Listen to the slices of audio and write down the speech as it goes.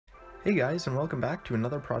Hey guys, and welcome back to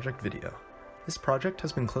another project video. This project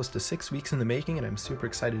has been close to 6 weeks in the making and I'm super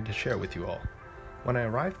excited to share with you all. When I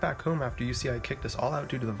arrived back home after UCI kicked us all out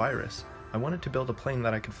due to the virus, I wanted to build a plane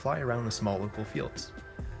that I could fly around the small local fields.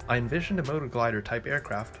 I envisioned a motor glider type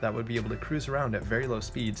aircraft that would be able to cruise around at very low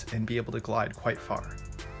speeds and be able to glide quite far.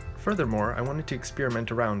 Furthermore, I wanted to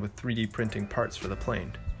experiment around with 3D printing parts for the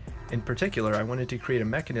plane. In particular, I wanted to create a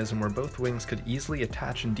mechanism where both wings could easily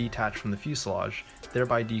attach and detach from the fuselage,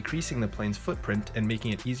 thereby decreasing the plane's footprint and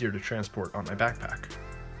making it easier to transport on my backpack.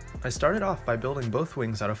 I started off by building both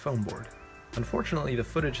wings out of foam board. Unfortunately, the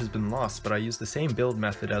footage has been lost, but I used the same build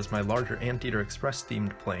method as my larger Anteater Express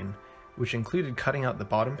themed plane, which included cutting out the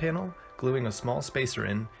bottom panel, gluing a small spacer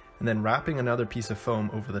in, and then wrapping another piece of foam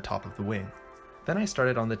over the top of the wing. Then I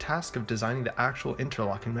started on the task of designing the actual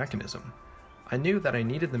interlocking mechanism. I knew that I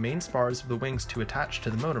needed the main spars of the wings to attach to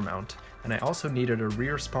the motor mount, and I also needed a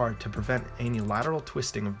rear spar to prevent any lateral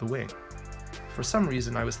twisting of the wing. For some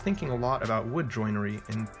reason, I was thinking a lot about wood joinery,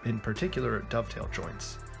 in particular dovetail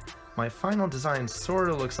joints. My final design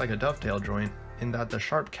sorta looks like a dovetail joint in that the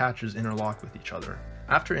sharp catches interlock with each other.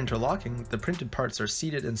 After interlocking, the printed parts are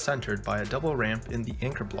seated and centered by a double ramp in the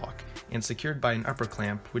anchor block and secured by an upper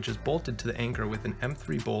clamp which is bolted to the anchor with an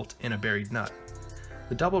M3 bolt and a buried nut.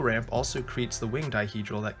 The double ramp also creates the wing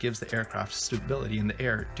dihedral that gives the aircraft stability in the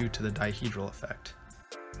air due to the dihedral effect.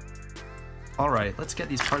 Alright, let's get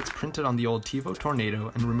these parts printed on the old Tevo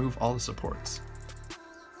Tornado and remove all the supports.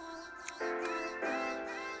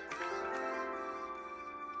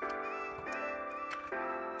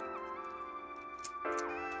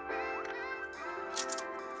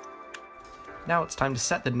 Now it's time to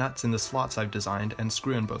set the nuts in the slots I've designed and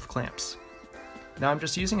screw in both clamps. Now I'm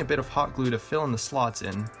just using a bit of hot glue to fill in the slots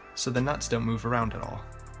in, so the nuts don't move around at all.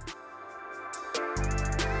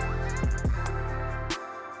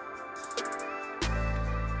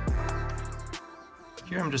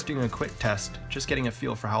 Here I'm just doing a quick test, just getting a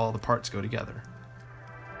feel for how all the parts go together.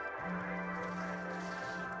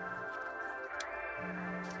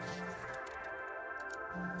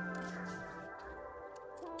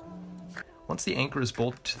 Once the anchor is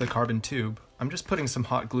bolted to the carbon tube, I'm just putting some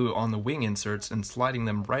hot glue on the wing inserts and sliding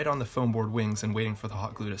them right on the foam board wings and waiting for the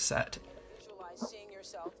hot glue to set. Visualize seeing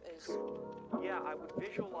yourself as... Yeah, I would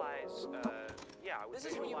visualize, This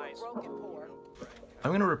is when you were broke and poor.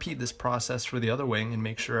 I'm going to repeat this process for the other wing and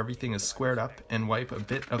make sure everything is squared up and wipe a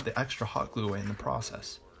bit of the extra hot glue away in the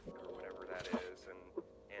process. or whatever that is,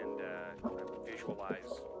 and I would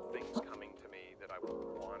visualize things coming to me that I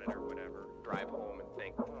wanted or whatever. Drive home and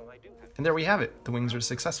think, well, I do have. And there we have it, the wings are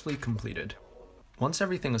successfully completed. Once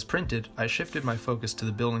everything was printed, I shifted my focus to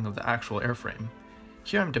the building of the actual airframe.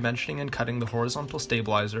 Here I'm dimensioning and cutting the horizontal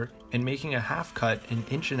stabilizer and making a half cut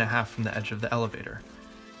 1.5 inches from the edge of the elevator.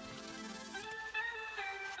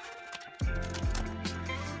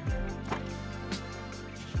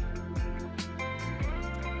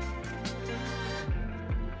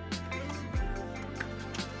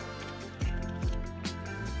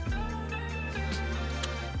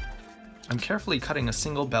 I'm carefully cutting a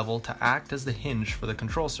single bevel to act as the hinge for the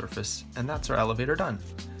control surface, and that's our elevator done.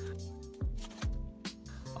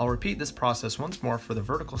 I'll repeat this process once more for the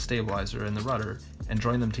vertical stabilizer and the rudder, and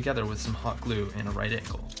join them together with some hot glue in a right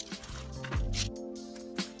angle.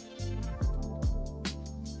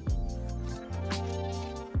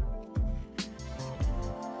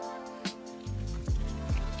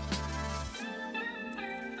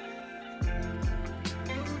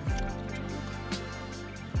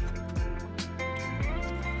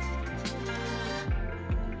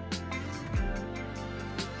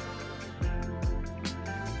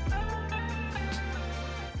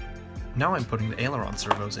 Now I'm putting the aileron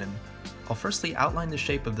servos in. I'll firstly outline the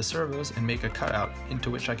shape of the servos and make a cutout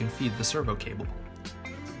into which I can feed the servo cable.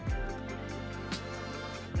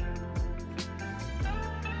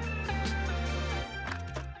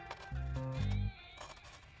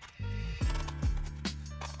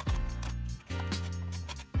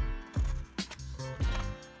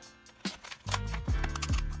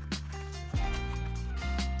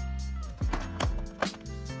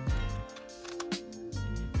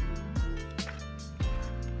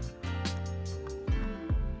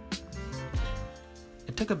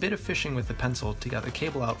 It took a bit of fishing with the pencil to get the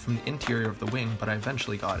cable out from the interior of the wing, but I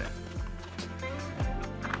eventually got it.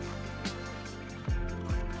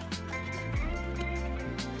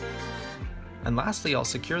 And lastly, I'll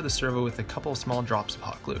secure the servo with a couple small drops of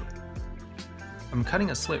hot glue. I'm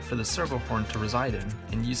cutting a slit for the servo horn to reside in,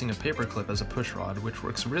 and using a paper clip as a push rod, which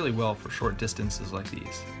works really well for short distances like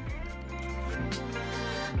these.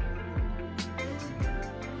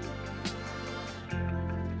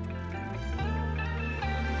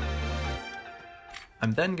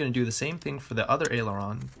 I'm then going to do the same thing for the other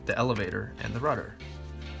aileron, the elevator, and the rudder.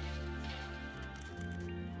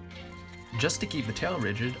 Just to keep the tail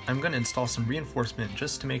rigid, I'm going to install some reinforcement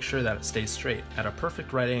just to make sure that it stays straight at a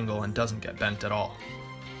perfect right angle and doesn't get bent at all.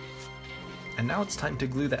 And now it's time to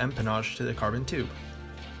glue the empennage to the carbon tube.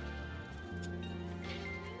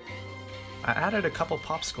 I added a couple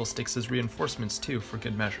popsicle sticks as reinforcements too for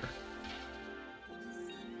good measure.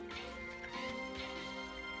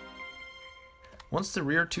 Once the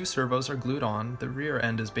rear two servos are glued on, the rear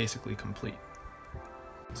end is basically complete.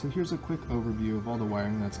 So here's a quick overview of all the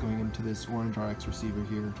wiring that's going into this Orangerx receiver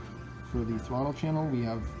here. For the throttle channel we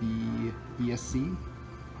have the ESC,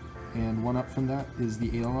 and one up from that is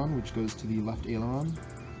the aileron, which goes to the left aileron.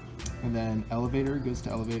 And then elevator goes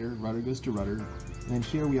to elevator, rudder goes to rudder. And then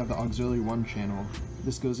here we have the auxiliary 1 channel.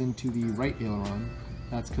 This goes into the right aileron.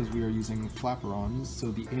 That's because we are using flaperons,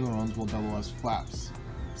 so the ailerons will double as flaps.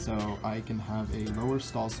 So I can have a lower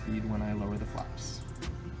stall speed when I lower the flaps.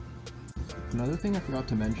 Another thing I forgot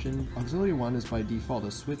to mention, auxiliary 1 is by default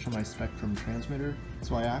a switch on my Spektrum transmitter,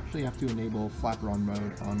 so I actually have to enable flaperon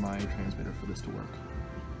mode on my transmitter for this to work.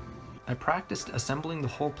 I practiced assembling the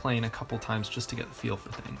whole plane a couple times just to get the feel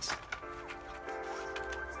for things.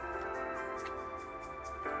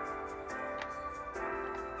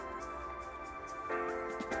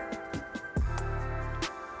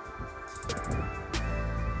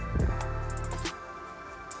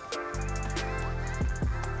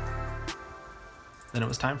 Then it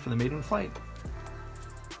was time for the maiden flight.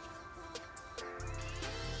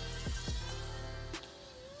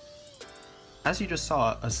 As you just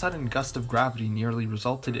saw, a sudden gust of gravity nearly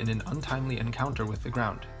resulted in an untimely encounter with the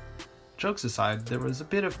ground. Jokes aside, there was a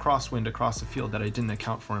bit of crosswind across the field that I didn't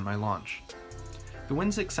account for in my launch. The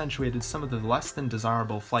winds accentuated some of the less than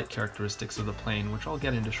desirable flight characteristics of the plane, which I'll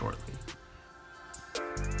get into shortly.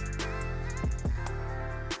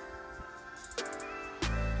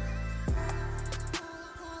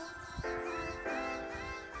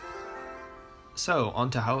 So, on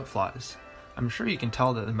to how it flies. I'm sure you can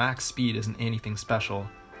tell that the max speed isn't anything special,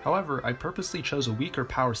 however, I purposely chose a weaker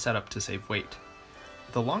power setup to save weight.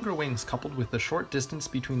 The longer wings coupled with the short distance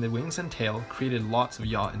between the wings and tail created lots of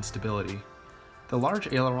yaw instability. The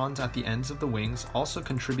large ailerons at the ends of the wings also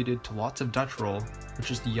contributed to lots of Dutch roll,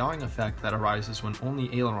 which is the yawing effect that arises when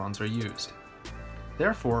only ailerons are used.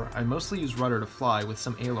 Therefore, I mostly use rudder to fly with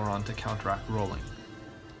some aileron to counteract rolling.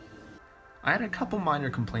 I had a couple minor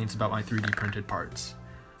complaints about my 3D printed parts.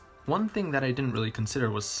 One thing that I didn't really consider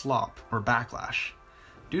was slop, or backlash.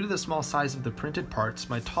 Due to the small size of the printed parts,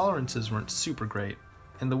 my tolerances weren't super great,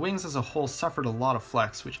 and the wings as a whole suffered a lot of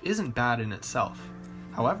flex, which isn't bad in itself.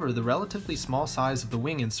 However, the relatively small size of the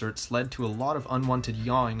wing inserts led to a lot of unwanted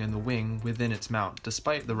yawing in the wing within its mount,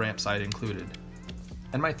 despite the ramp side included.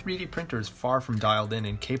 And my 3D printer is far from dialed in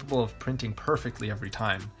and capable of printing perfectly every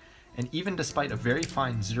time. And even despite a very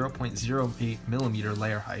fine 0.08mm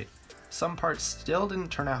layer height, some parts still didn't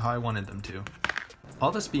turn out how I wanted them to.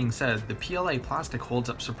 All this being said, the PLA plastic holds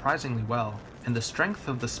up surprisingly well, and the strength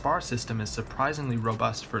of the spar system is surprisingly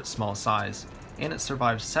robust for its small size, and it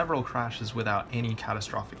survived several crashes without any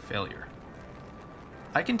catastrophic failure.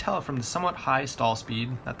 I can tell from the somewhat high stall speed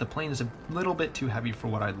that the plane is a little bit too heavy for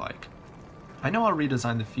what I'd like. I know I'll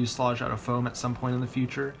redesign the fuselage out of foam at some point in the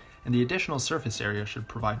future, and the additional surface area should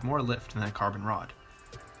provide more lift than a carbon rod.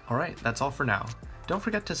 Alright, that's all for now. Don't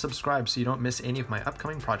forget to subscribe so you don't miss any of my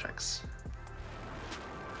upcoming projects.